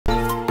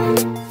Hi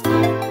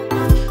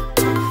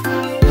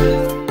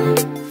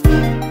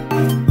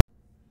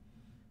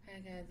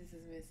guys, this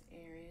is Miss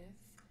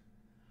Aries.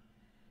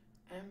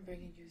 I'm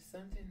bringing you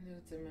something new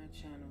to my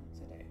channel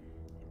today.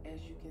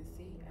 As you can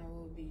see, I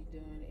will be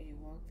doing a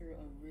walkthrough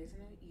of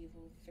Resident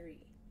Evil 3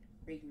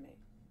 Remake.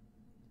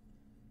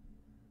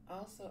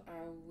 Also,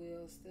 I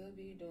will still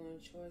be doing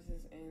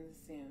choices in The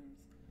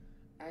Sims.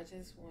 I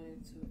just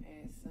wanted to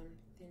add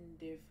something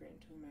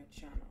different to my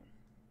channel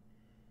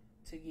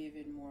to give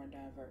it more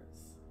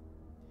diverse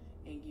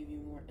and give you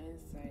more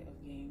insight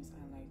of games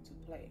I like to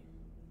play.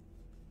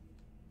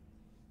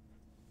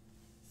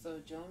 So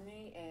join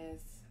me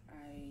as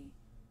I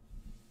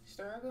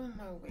struggle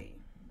my way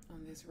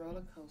on this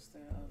roller coaster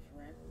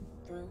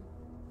through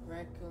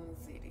Raccoon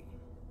City.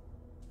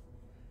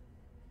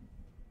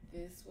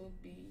 This will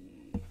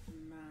be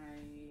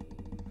my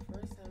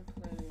first time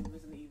playing a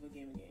Resident Evil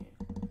game again.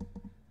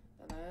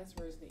 The last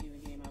Resident Evil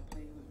game I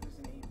played was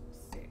Resident Evil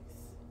 6.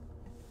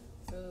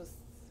 So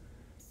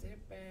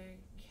sit back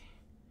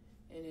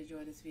and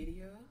enjoy this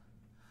video.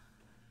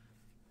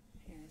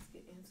 And let's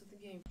get into the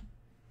game.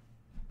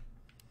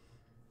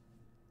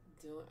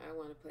 I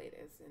want to play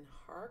this in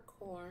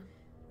hardcore,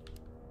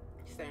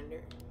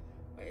 standard,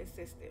 or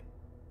assisted.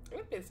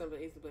 It's been something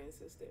I used to play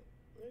assisted.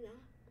 You know?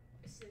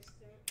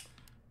 Assisted.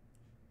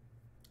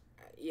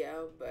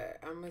 Yeah, but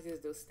I'm gonna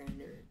just do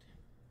standard.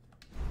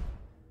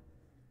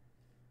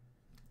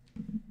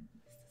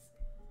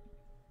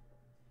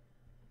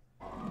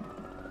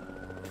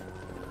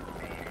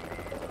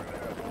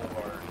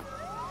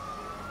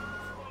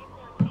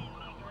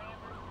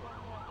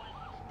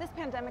 This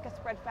pandemic has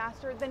spread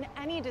faster than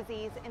any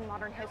disease in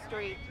modern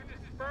history.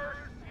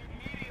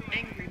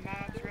 Angry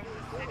mobs roam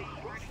the city,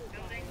 burning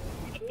buildings.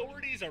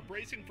 Authorities are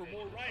bracing for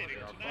more rioting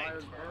tonight.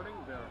 Fires burning,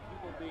 there are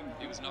people being...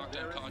 He was knocked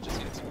unconscious,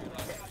 he had severe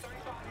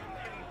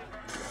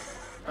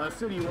A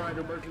citywide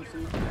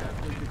emergency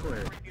has been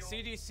declared. The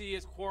CDC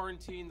has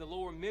quarantined the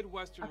lower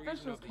Midwestern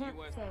region of the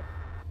U.S.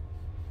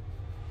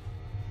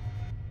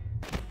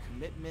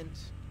 Commitment,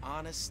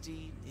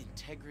 honesty,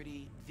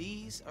 integrity,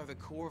 these are the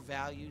core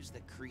values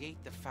that create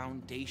the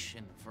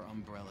foundation for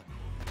Umbrella.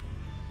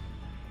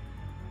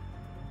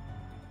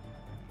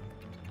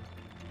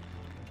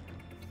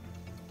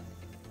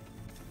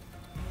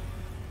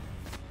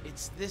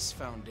 It's this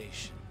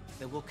foundation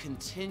that will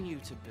continue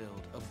to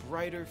build a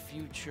brighter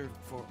future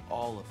for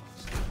all of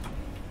us.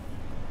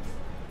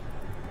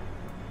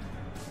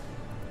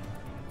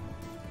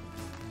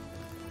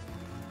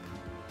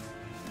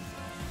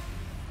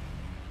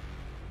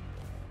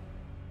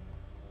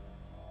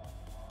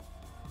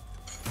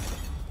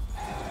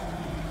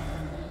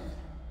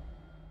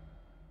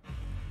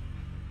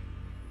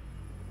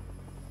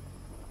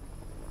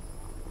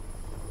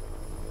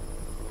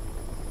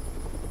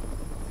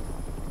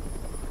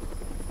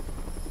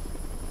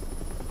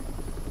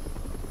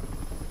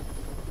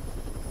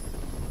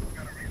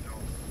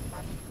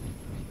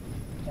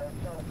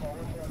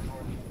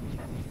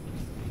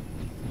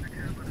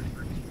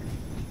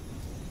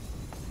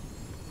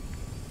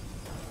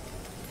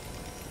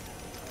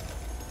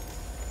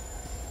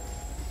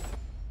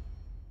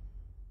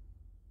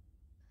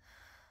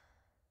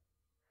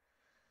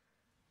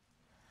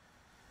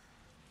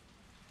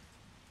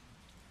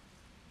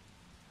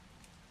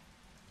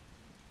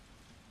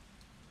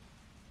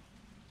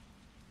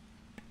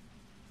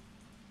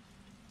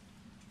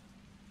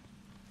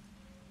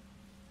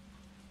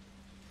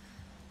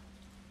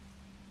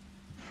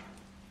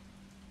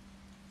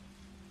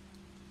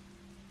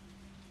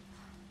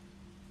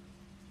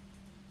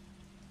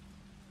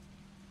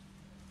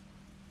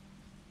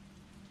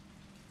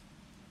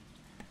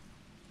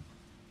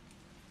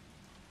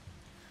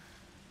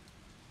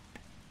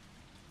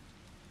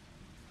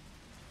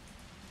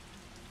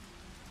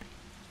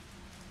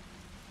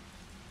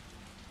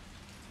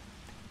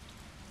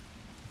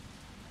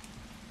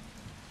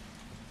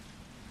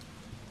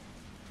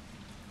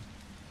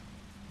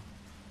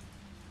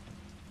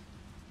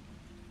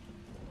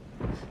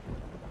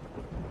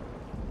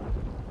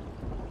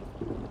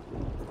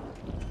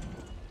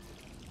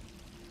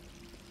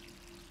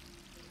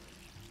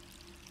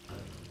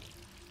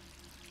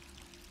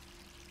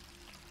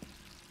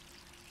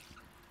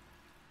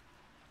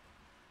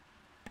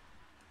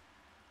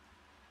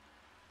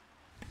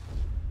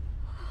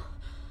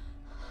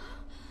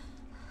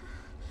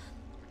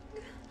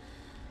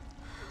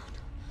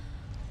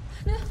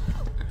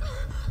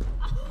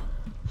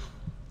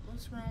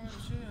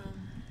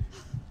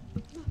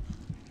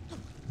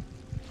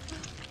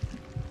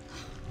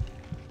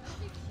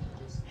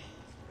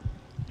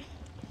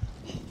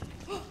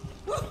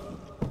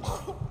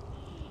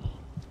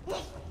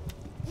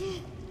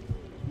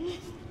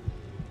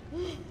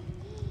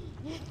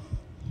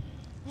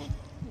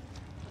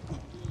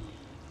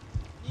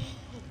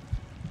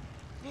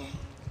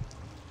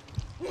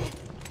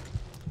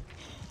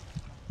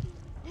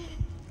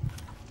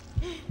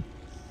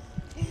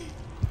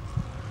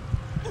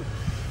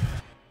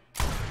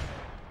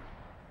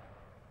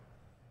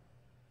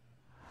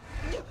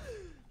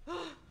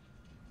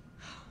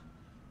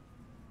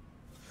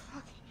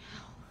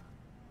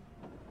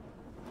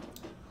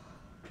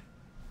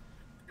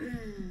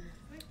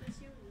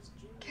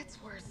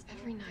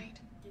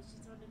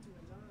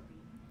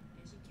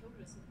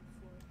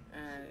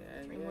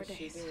 more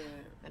She days. did.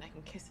 Then I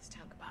can kiss this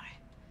town goodbye.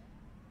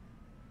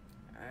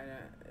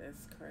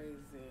 It's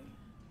crazy.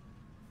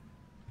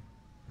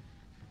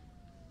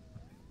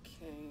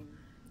 Okay,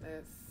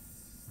 let's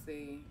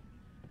see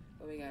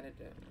what we gotta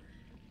do.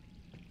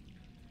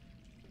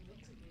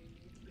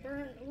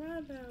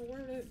 Why the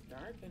world is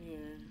dark in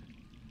here?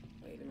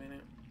 Wait a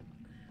minute.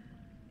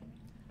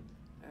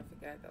 I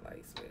forgot the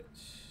light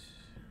switch.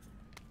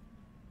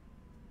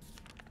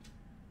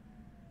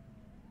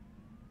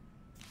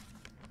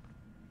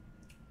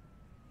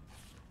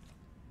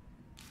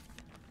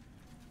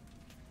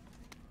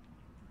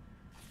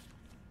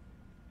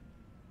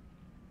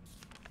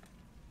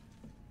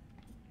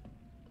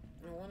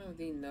 One of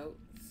the notes.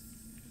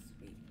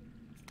 Sweet.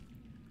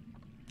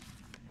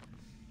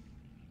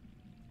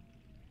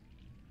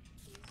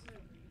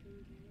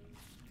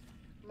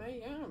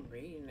 Man, I'm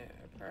reading it.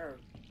 I'll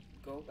probably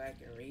go back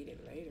and read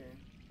it later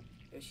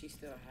if she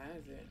still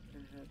has it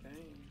in her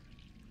thing.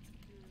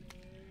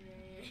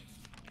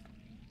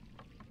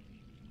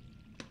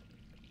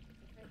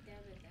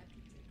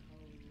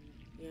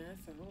 Yeah,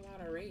 it's a whole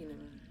lot of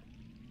reading.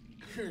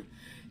 Lord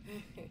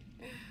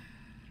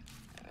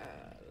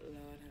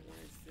have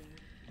mercy.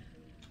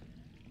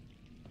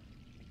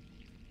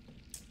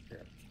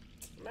 Girl,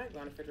 I'm not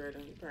going to the refrigerator.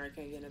 You probably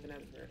can't get nothing out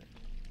of the refrigerator.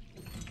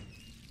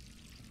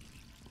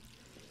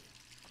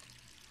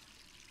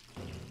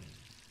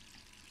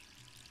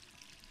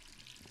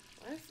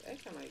 Why is it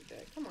acting like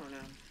that? Come on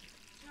now.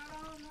 No,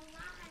 no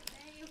lie,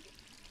 babe.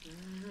 You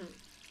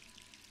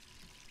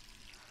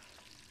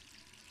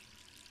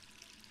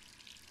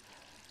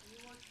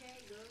okay,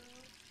 girl?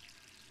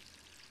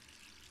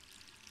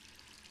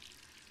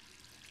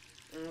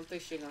 I don't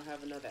think she's gonna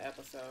have another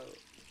episode.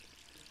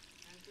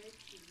 I bet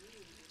she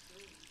will.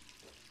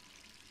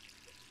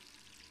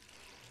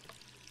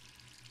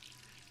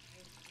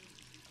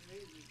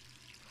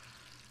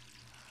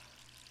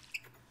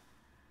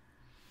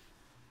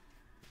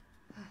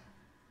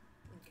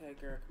 Okay,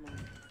 girl, come on.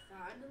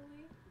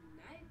 Finally,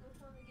 now you go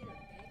finally get a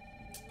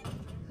back.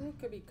 Who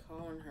could be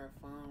calling her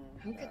phone?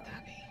 Who could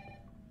that be?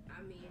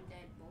 I mean,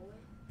 that boy.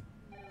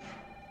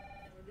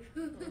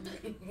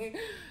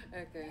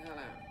 Okay, hold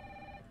on.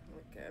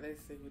 Okay,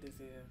 let's see who this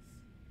is.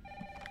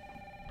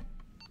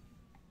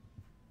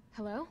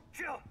 Hello?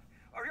 Jill,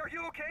 are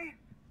you okay?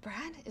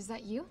 Brad, is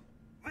that you?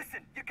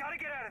 Listen, you gotta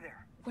get out of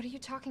there. What are you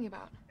talking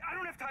about? I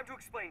don't have time to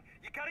explain.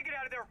 You gotta get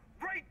out of there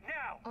right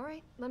now. All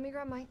right, let me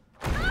grab my...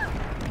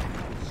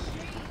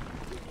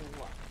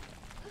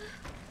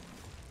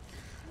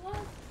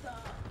 What the?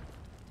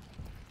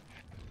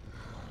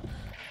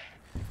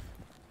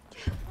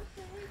 What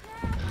the heck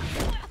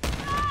happened?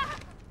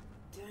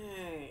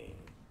 Dang.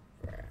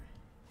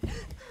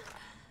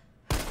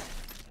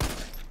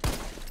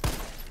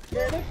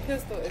 Girl, that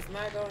pistol is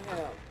not gonna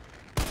help.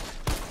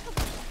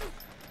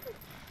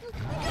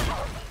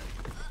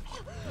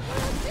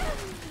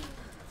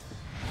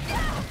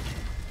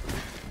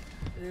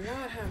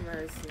 Lord have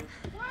mercy.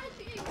 Why is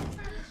she even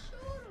trying to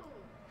shoot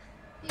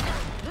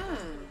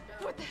him?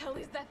 What the hell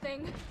is that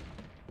thing?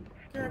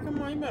 Girl,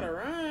 come on, you better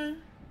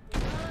run.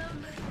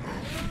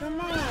 Come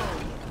on.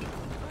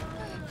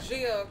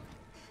 Jill.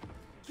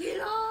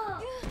 Get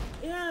up!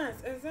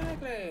 Yes,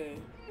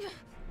 exactly.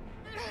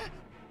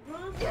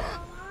 Run for your life!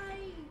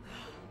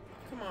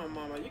 Come on,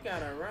 mama, you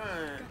gotta run.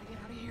 Gotta get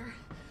out of here.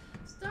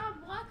 Stop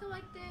walking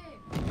like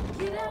that!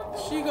 Get out!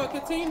 She gonna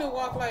continue to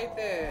walk like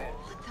that.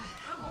 What the...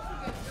 I'm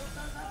gonna forget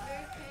those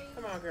barricades.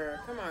 Come on, girl.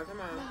 Come on, come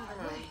on, come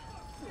on.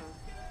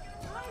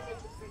 Why did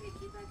you freaking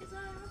keep back his eye?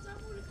 I thought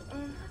we would've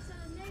come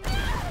outside the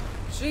neighborhood.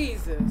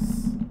 Jesus.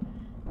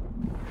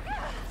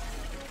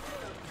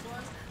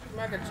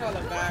 My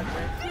controller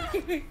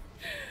vibrating.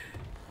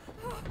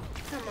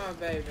 Come on,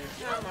 baby.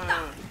 Come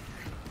on.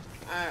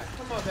 Alright,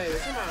 come on, baby.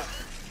 Come on.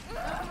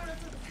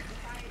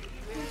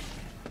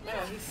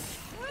 Oh, he's...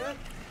 What?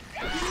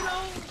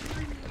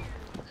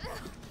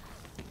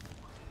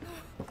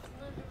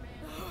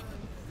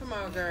 Come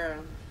on, girl.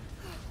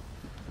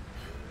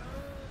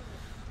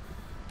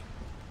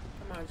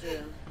 Come on,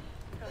 Jill.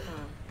 Come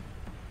on.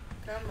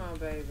 Come on,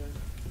 baby.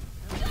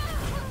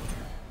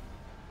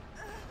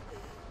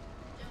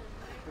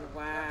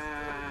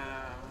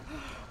 Wow.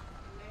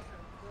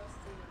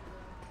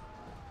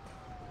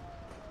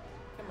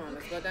 Come on,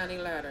 let's go down the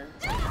ladder.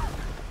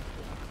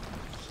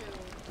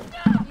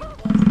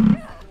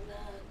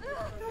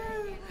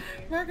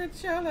 Look at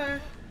Chilla.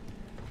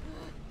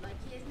 Like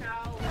he's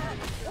now.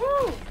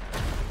 Woo!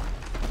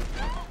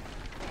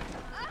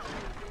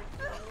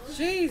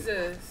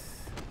 Jesus.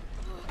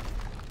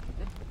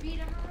 Beat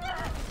him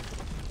up.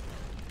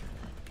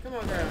 Come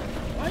on, girl.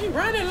 Why are you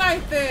running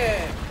like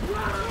that?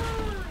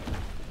 Run!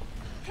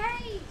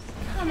 Hey!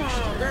 Come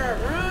on, girl,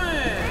 run.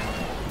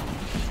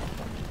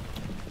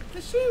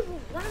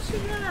 Why she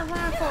gotta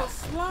run so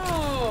slow?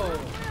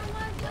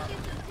 Why you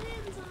get the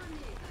pins on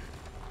it?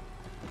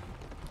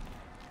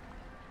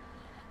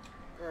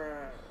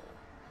 Girl.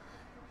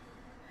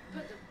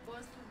 Put the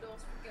bus through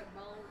those freaking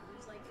bones. It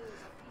was like it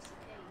was a piece of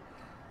cake.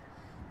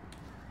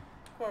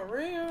 For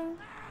real?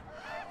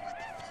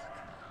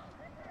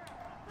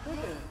 Look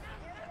at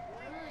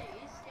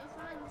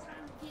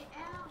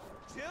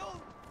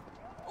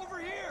Over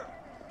here!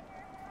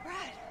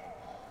 Brad,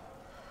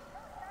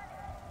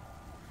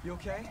 You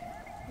okay?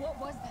 what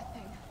was that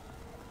thing?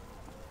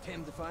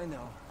 Damned if I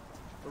know.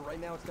 But right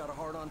now it's got a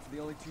hard-on for the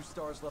only 2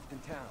 stars left in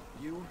town.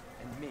 You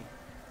and me.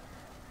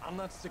 I'm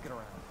not sticking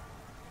around.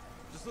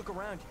 Just look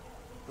around you.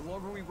 The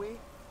longer we wait,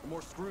 the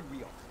more screwed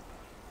we are.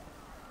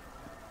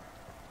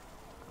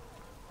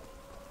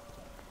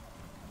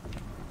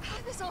 How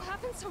did this all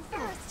happen so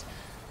fast?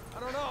 I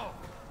don't know.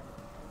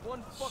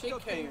 One fucked She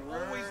up thing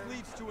can't always run.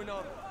 leads to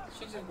another.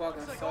 She's just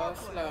walking It's like so Oakland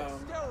slow. on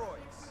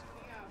steroids.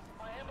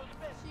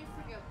 She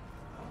forgot.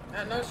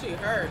 I know she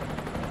hurt,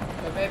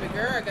 but baby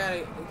girl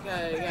gotta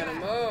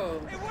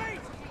move. Hey, wait!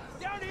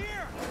 Down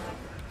here!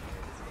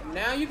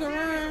 Now you can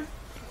run.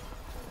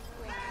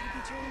 Wait,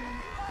 I'm dreaming.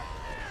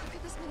 How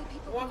could this many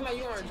people Walking be like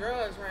you on infected?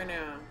 drugs right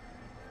now.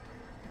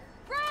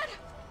 Brad!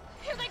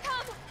 Here they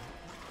come!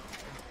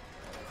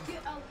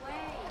 Get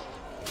away.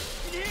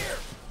 In here!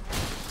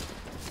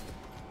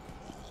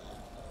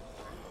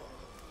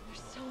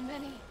 There's so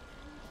many.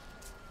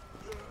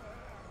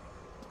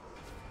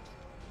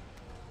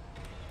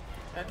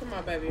 Hey, come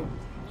on, baby. You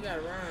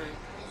gotta run.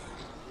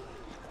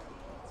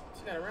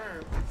 She gotta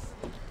run.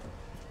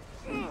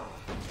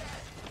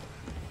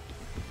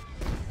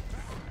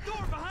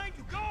 Door behind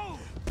you, go!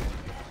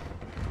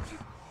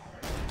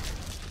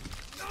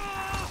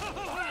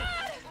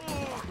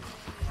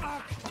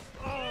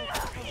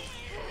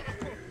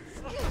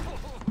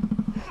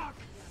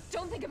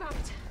 Don't think about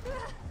it.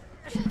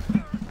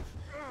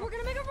 We're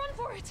gonna make a run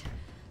for it.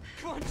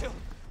 Come on, Jill.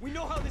 We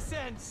know how this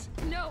ends.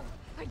 No,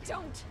 I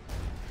don't.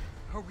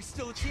 Are we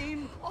still a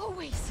team?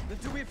 Always. Then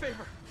do me a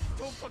favor.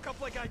 Don't fuck up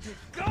like I did.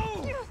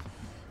 Go!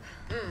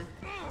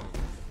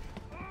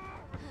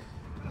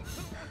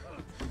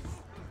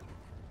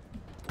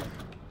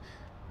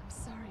 I'm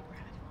sorry,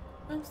 Brad.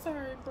 I'm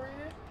sorry,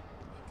 Brad.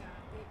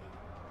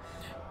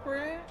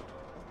 Brad.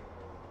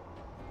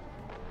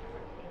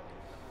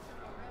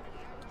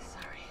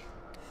 Sorry.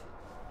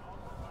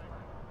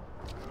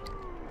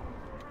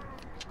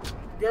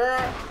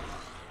 Girl.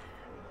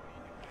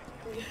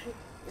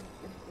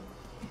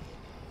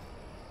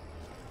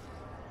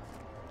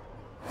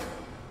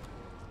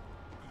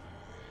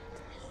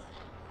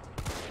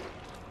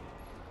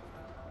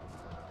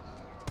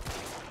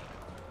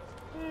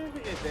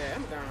 Forget that.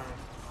 I'm gone.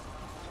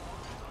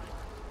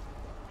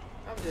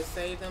 I'm just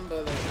save them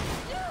bullets.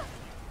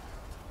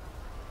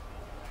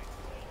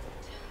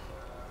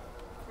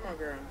 Come on,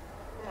 girl.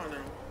 Come on now.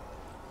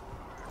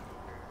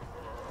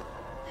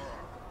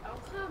 Oh,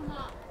 come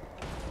on.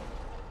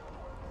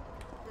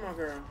 Come on,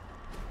 girl.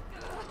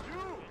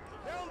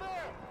 Down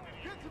there!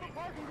 Get to the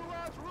parking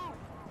garage roof!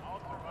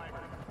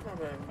 Come on,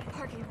 baby.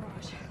 Parking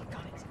garage.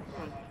 Got it.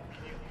 Come on.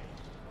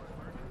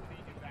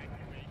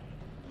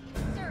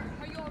 Sir,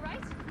 are you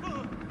alright?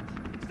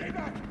 Stay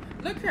back!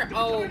 Look here,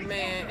 old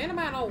man.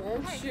 Anybody don't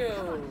want Hey, you.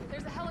 come on.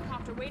 There's a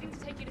helicopter waiting to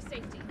take you to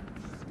safety.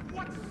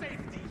 What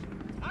safety?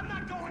 I'm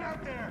not going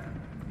out there!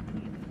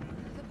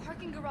 The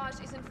parking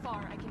garage isn't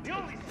far. I can The take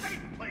only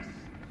safe place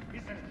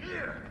is in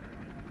here!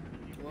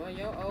 Well,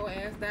 your old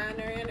ass down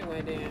there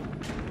anyway, then.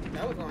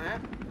 That was gonna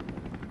happen.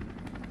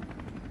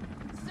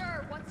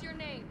 Sir, what's your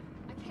name?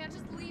 I can't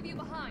just leave you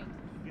behind.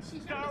 It's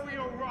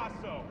Dario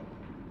Rosso.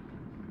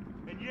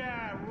 And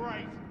yeah,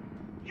 right.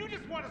 You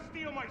just want to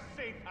steal my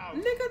safe house.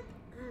 Nigga.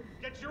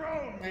 Get your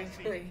own,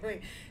 Missy.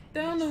 Wait.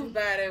 Don't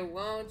nobody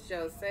want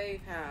your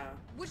safe house.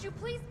 Would you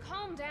please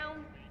calm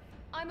down?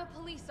 I'm a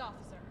police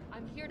officer.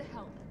 I'm here to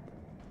help.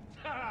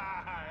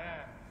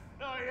 Yeah.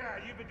 Oh yeah,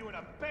 you've been doing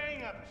a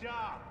bang-up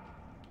job.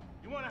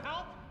 You want to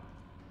help?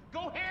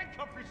 Go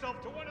handcuff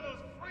yourself to one of those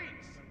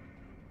freaks.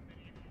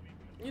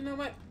 You know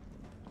what?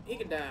 He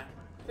can die.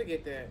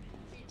 Forget that.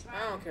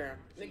 I don't care.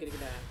 Nigga, he can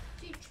die.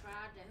 She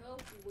tried to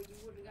help you when you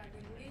wouldn't got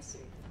them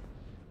listen.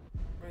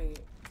 Wait.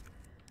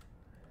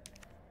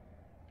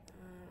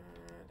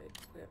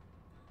 Equip.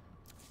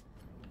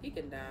 He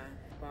can die.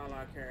 For all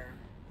I care.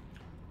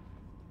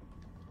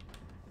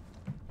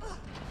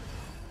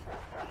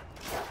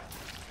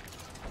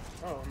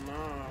 Oh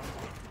no.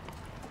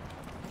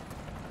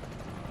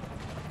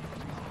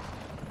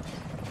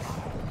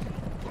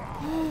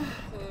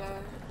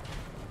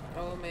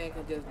 Old man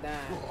can just die.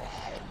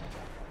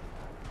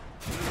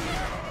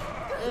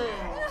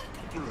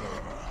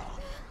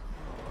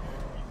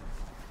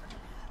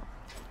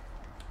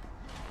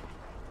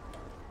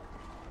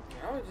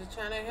 I was just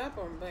trying to help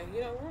him, but he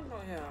don't want no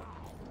help.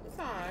 It's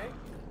alright.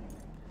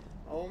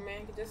 Old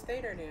man can just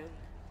stay there then.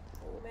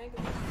 Old man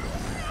can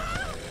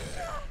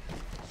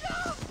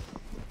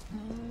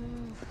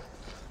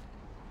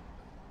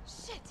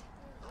Shit!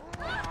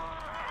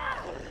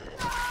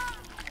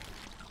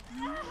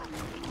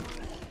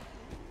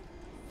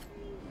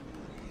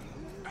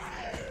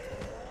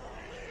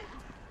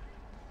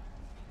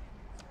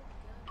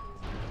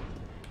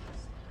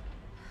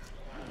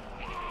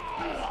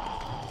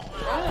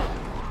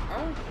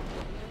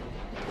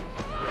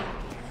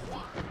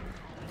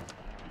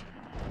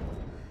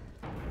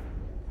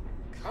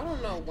 I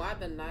don't know why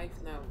the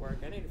knife's not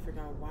working. I need to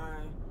figure out why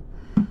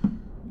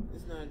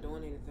it's not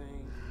doing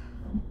anything.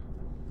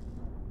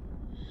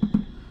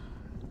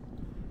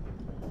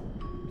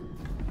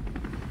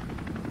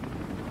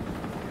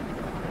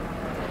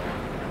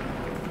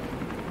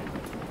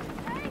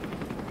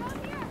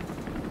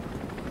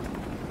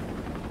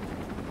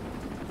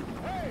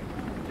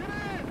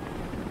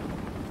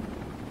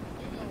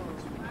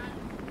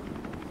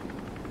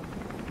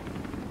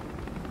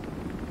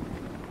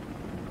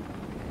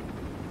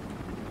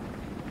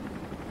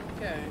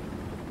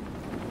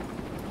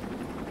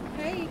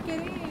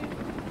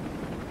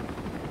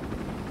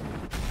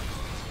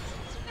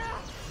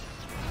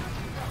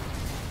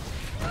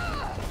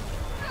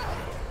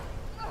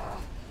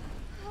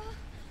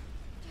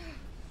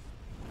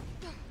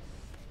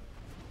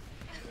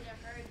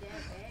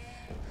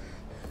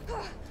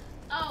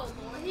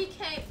 He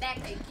came back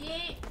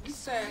again. You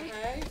said,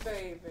 hey,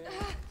 baby.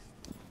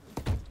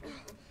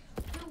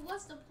 Dude,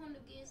 what's the point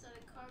of getting inside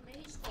the car, man?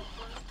 He's just gonna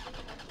bust through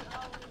like he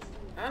always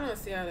do. I don't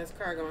see how this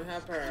car gonna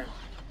help her.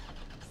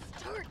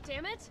 Start,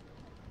 damn it!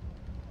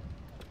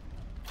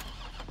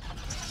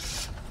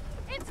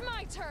 It's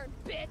my turn,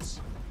 bitch!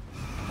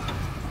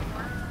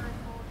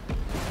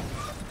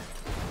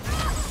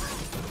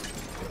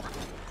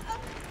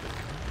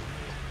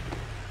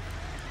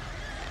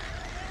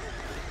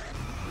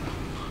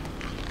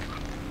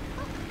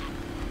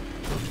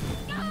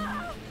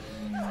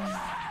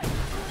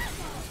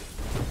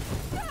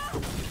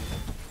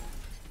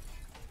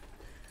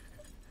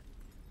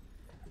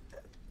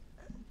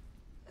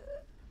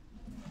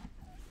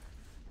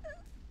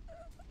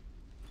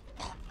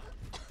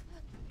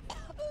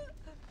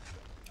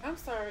 I'm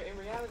sorry, in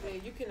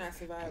reality, you cannot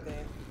survive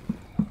that.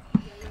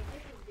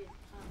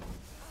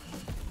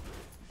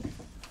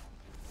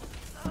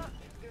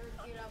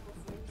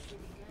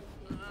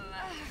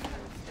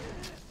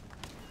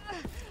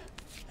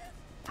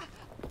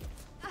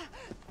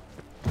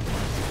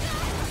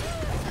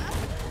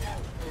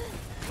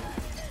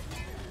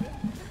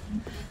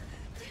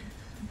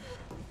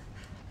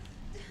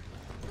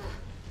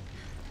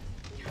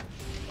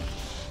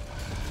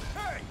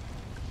 Hey!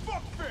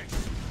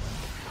 Fuckface!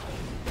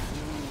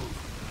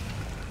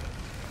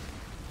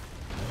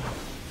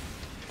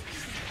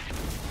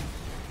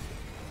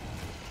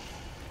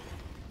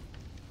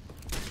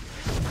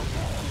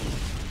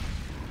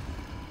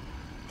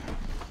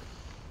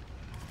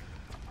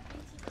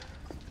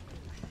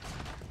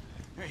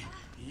 Hey,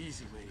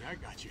 easy, lady. I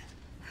got you.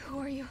 Who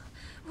are you?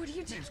 What are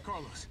you doing? Name's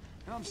Carlos,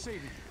 and I'm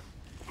saving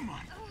you. Come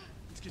on,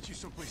 let's get you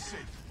someplace safe.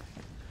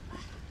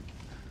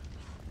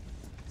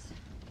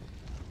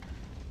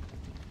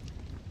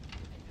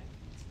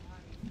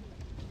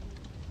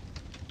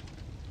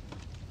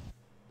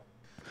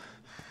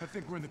 I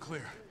think we're in the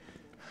clear.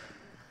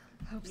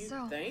 Hope You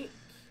so. think?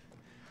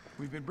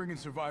 We've been bringing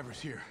survivors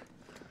here.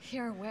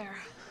 Here, where?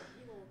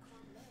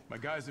 My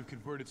guys have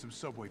converted some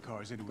subway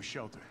cars into a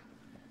shelter.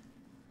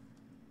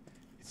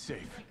 It's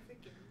safe.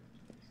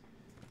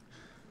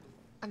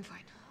 I'm fine.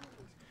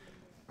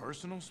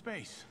 Personal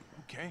space.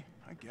 Okay,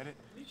 I get it.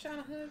 You trying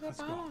to hug Let's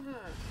up go. on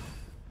her?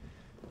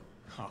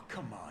 Oh,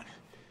 come on.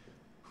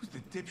 Who's the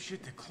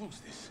dipshit that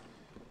closed this?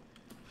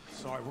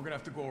 Sorry, we're gonna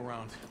have to go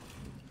around.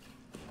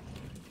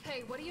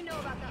 Hey, what do you know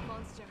about that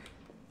monster?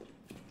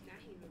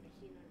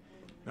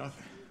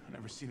 Nothing. I've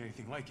never seen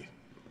anything like it.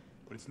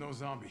 But it's no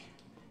zombie.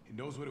 It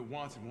knows what it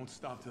wants and won't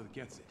stop till it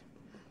gets it.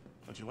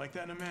 Don't you like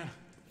that in a man?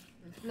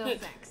 No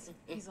thanks.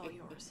 He's all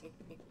yours.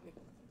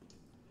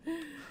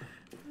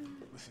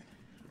 Listen,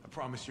 I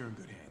promise you're in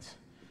good hands.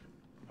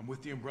 I'm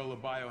with the Umbrella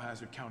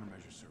Biohazard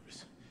Countermeasure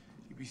Service.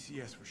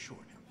 UBCS for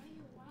short.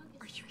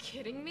 Are you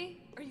kidding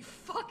me? Are you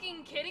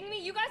fucking kidding me?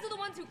 You guys are the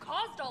ones who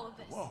caused all of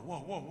this. Whoa, whoa,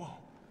 whoa, whoa.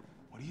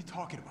 What are you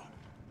talking about?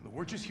 Look,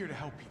 we're just here to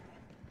help people.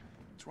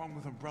 What's wrong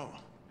with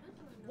Umbrella?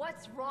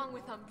 What's wrong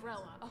with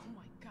Umbrella? Oh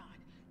my god.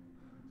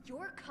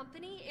 Your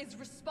company is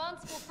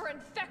responsible for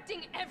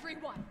infecting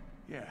everyone.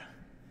 Yeah.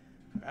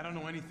 I don't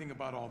know anything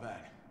about all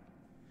that.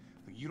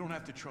 Look, you don't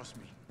have to trust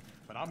me,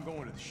 but I'm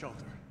going to the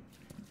shelter.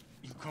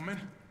 You coming?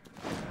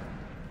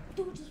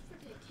 Dude, just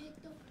freaking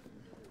kicked up.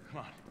 Come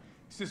on.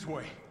 It's this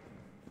way.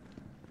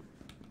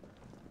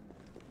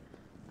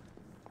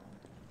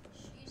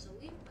 Jeez,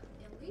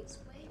 at least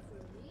wait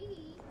for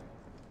me.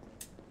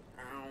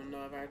 I don't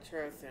know if I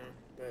trust him,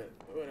 but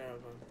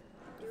whatever.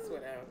 It's Dude,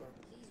 whatever.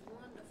 He's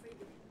one afraid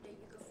that you can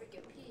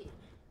freaking pit.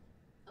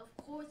 Of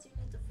course you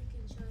need to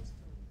freaking trust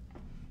him.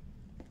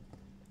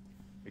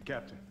 Hey,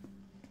 Captain.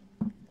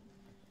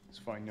 This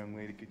fine young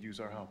lady could use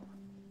our help.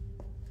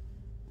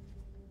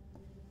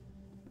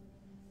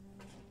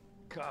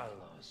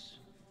 Carlos,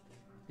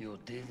 you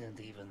didn't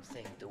even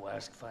think to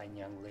ask fine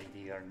young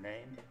lady her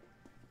name?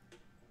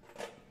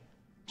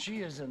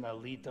 She is an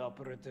elite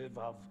operative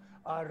of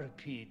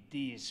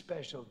RPD,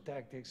 Special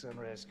Tactics and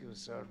Rescue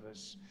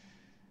Service.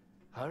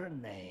 Her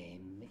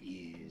name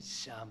is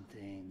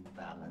something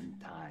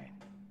Valentine.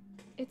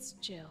 It's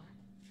Jill.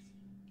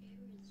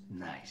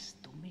 Nice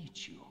to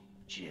meet you,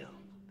 Jill.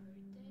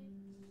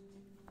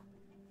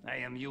 I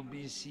am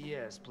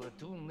UBCS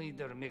Platoon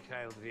Leader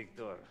Mikhail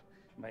Victor.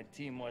 My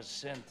team was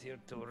sent here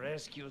to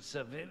rescue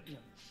civilians.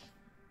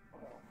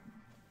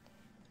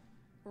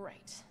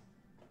 Right.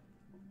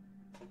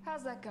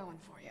 How's that going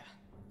for you?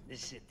 The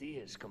city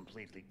is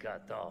completely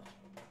cut off,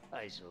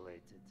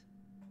 isolated.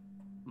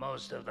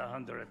 Most of the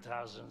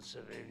 100,000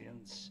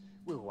 civilians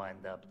will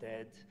wind up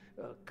dead.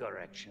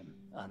 Correction,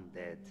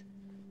 undead.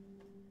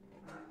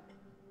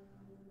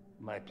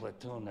 My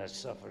platoon has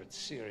suffered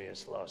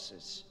serious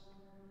losses.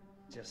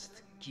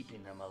 Just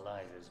keeping them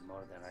alive is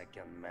more than I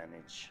can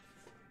manage.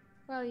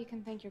 Well, you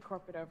can thank your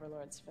corporate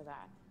overlords for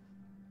that.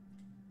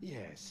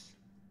 Yes.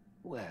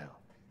 Well,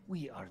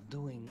 we are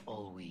doing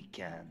all we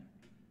can.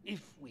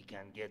 If we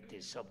can get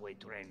this subway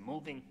train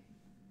moving,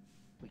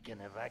 we can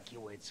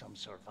evacuate some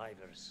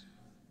survivors.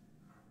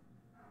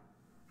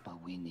 But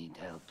we need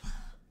help.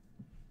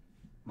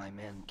 My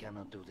men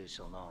cannot do this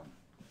alone.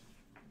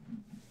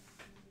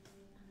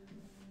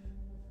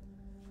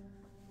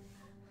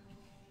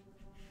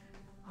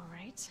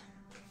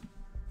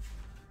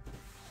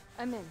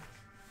 I'm in.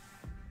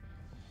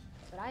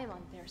 But I am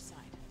on their side,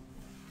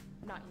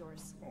 not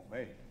yours. Oh,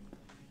 hey.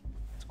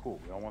 It's cool.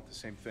 We all want the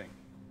same thing.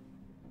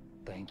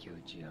 Thank you,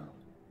 Jill.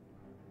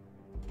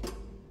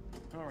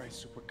 All right,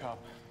 Super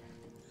Cop.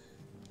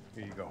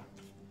 Here you go.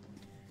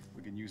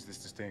 We can use this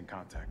to stay in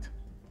contact.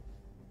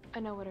 I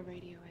know what a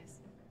radio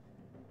is.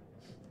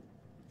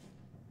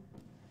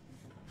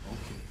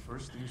 Okay,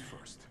 first things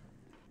first.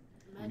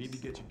 We need to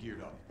get you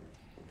geared up.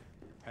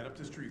 Head up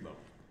to street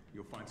level.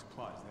 You'll find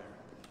supplies there.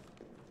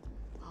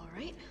 All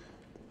right.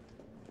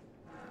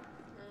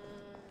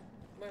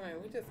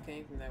 Wait, we just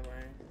came from that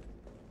way.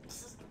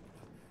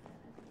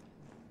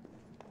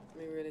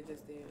 We really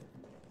just did.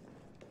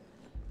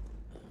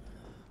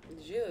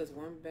 Jill is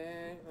one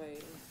bag,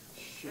 like...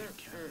 Shit,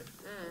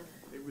 Captain.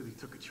 They really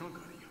took a chunk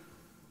out of you.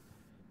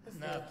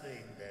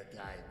 Nothing that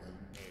I will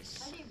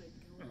miss. I didn't even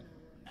go in.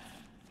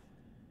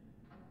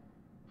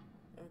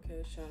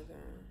 Okay, shotgun.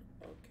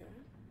 Okay.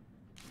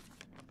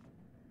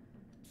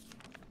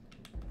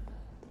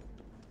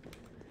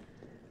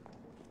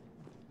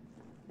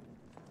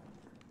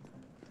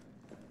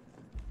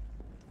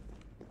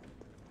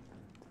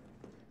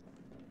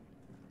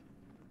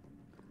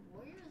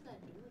 Where is that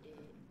dude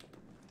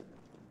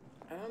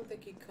at? I don't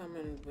think he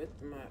coming with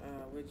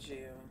with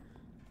Jill.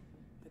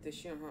 I think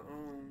she on her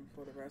own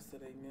for the rest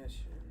of the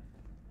mission.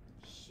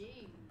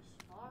 Sheesh,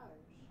 harsh.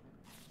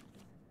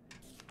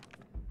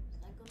 Is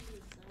that gonna be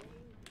the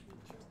same? Did he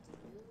choose the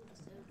dude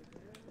instead of the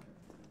girl?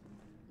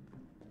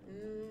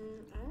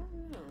 I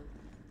don't know.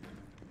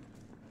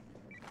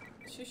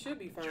 She should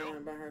be fine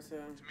Jill, by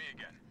herself. It's me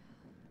again.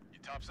 You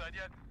topside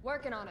yet?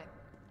 Working on it.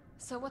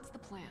 So what's the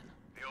plan?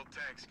 The old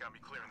tanks got me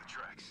clearing the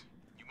tracks.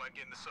 You mind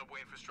getting the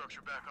subway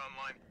infrastructure back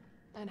online?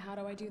 And how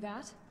do I do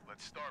that?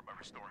 Let's start by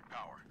restoring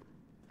power.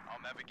 I'll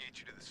navigate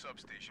you to the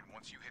substation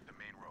once you hit the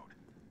main road.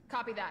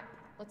 Copy that.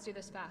 Let's do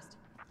this fast.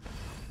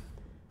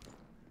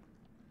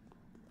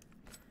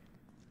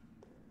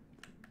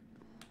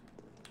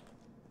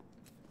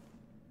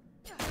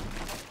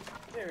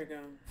 There we go.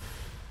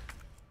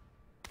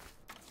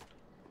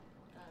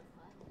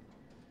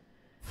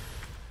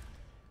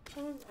 I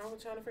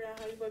was trying to figure out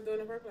how you supposed to do it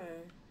in the first place.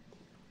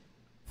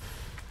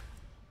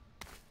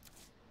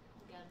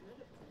 Got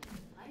another plan.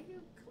 Why are you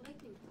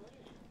collecting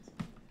plans?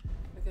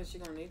 Because she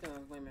gonna need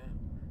those. Wait a minute.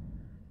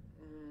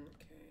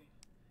 Okay.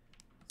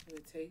 So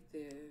we take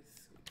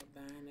this, we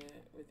combine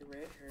it with the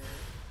red herb.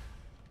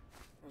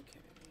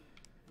 Okay.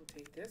 We'll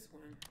take this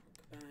one,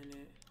 combine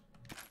it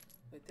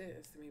with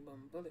this to make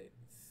bomb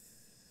bullets.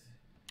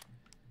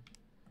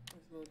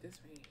 Let's move this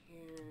right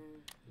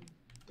here.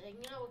 Dang,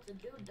 you know what to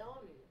do,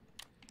 don't you?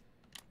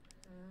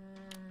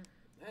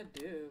 I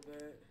do,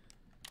 but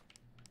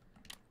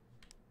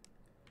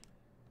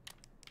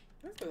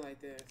let's go like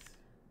this.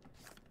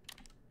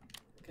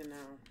 Okay,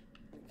 now.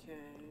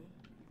 Okay.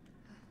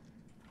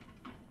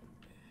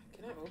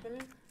 Can I open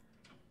it?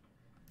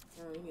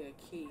 Oh, you need a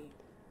key.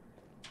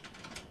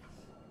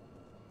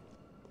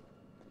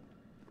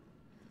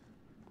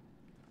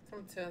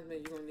 Something tells me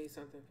you're gonna need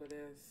something for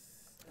this.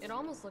 It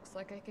almost looks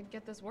like I could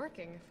get this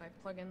working if I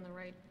plug in the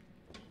right...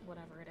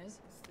 whatever it is.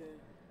 Let's do it.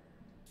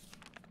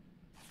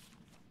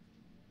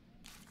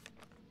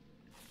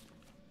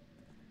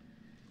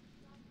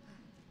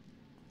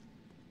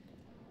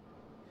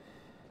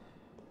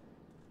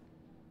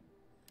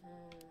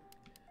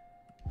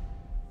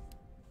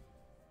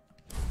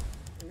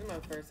 This is my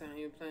first time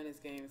even playing this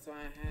game, so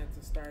I had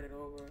to start it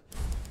over.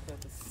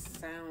 But the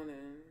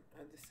sounding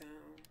of the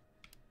sound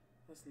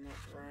was not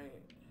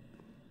right.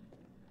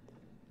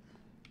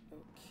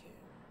 Okay.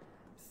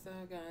 So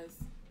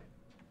guys,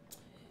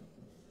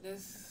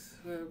 this is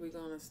where we're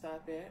gonna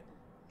stop at.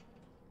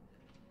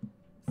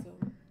 So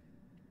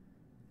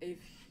if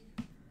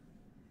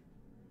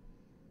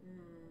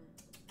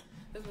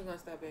this is where we're gonna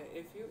stop at.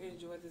 If you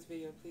enjoyed this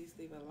video, please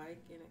leave a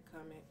like and a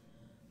comment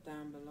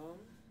down below.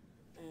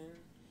 And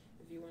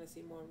if you want to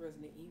see more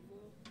Resident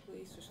Evil,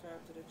 please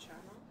subscribe to the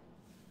channel.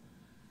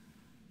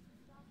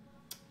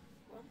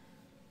 Well,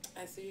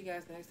 I see you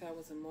guys next time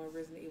with some more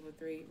Resident Evil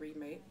 3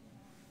 Remake.